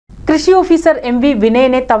കൃഷി officer MV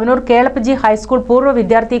വിനയനെ Thavanur Kelappaji high school പൂർവ്വ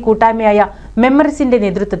വിദ്യാർത്ഥി കൂട്ടായ്മയായ മെമ്മറീസിന്റെ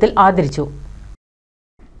നേതൃത്വത്തിൽ ആദരിച്ചു.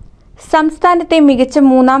 സംസ്ഥാനത്തെ മികച്ച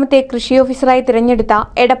മൂന്നാമത്തെ കൃഷി ഓഫീസറായി തിരഞ്ഞെടുത്ത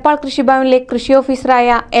എടപ്പാൾ കൃഷിഭവനിലെ കൃഷി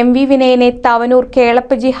ഓഫീസറായ MV വിനയനെ തവനൂർ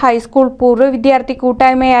കേളപ്പജി ഹൈസ്കൂൾ പൂർവ്വ വിദ്യാർത്ഥി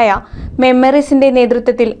കൂട്ടായ്മയായ മെമ്മറീസിന്റെ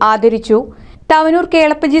നേതൃത്വത്തിൽ ആദരിച്ചു. തവനൂർ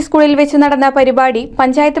കേളപ്പജി സ്കൂളിൽ വെച്ച് നടന്ന പരിപാടി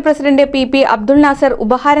പഞ്ചായത്ത് പ്രസിഡന്റ് PP അബ്ദുൾ നാസർ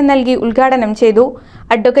ഉപഹാരം നൽകി ഉദ്ഘാടനം ചെയ്തു.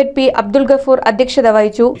 അഡ്വക്കേറ്റ് P അബ്ദുൾ ഗഫൂർ അധ്യക്ഷത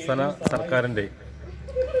വഹിച്ചു. സർക്കാരിന്റെ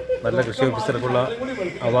നല്ല കൃഷി ഓഫീസർക്കുള്ള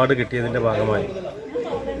അവാർഡ് കിട്ടിയതിന്റെ ഭാഗമായി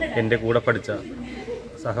എൻ്റെ കൂടെ പഠിച്ച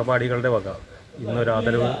സഹപാഠികളുടെ വക ഇന്നൊരു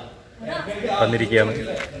ആദരവ് തന്നിരിക്കുകയാണ്.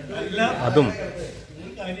 അതും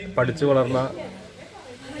പഠിച്ചു വളർന്ന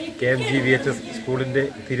KMG VHS സ്കൂളിൻ്റെ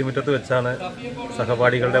തിരുമുറ്റത്ത് വെച്ചാണ്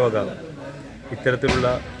സഹപാഠികളുടെ വക ഇത്തരത്തിലുള്ള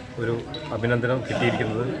ഒരു അഭിനന്ദനം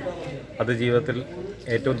കിട്ടിയിരിക്കുന്നത്. അത് ജീവിതത്തിൽ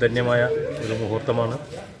ഏറ്റവും ധന്യമായ ഒരു മുഹൂർത്തമാണ്.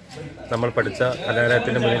 നമ്മൾ പഠിച്ച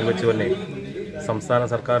കലാലയത്തിൻ്റെ മുന്നിൽ വെച്ച് തന്നെ സംസ്ഥാന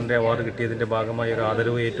സർക്കാരിൻ്റെ അവാർഡ് കിട്ടിയതിൻ്റെ ഭാഗമായി ഒരു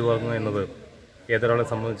ആദരവ് ഏറ്റുവാങ്ങുക എന്നത് ഏതൊരാളെ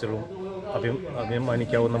സംബന്ധിച്ചും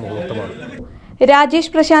അഭിമാനിക്കാവുന്ന മുഹൂർത്തമാണ്.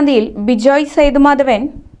 Rajesh പ്രശാന്തിയിൽ Bijoy സൈദുമാധവൻ,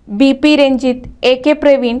 BP Ranjith, AK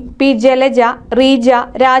Praveen, P Jalaja, Reeja,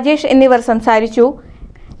 Rajesh എന്നിവർ സംസാരിച്ചു.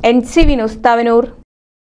 NCV news Thavanur.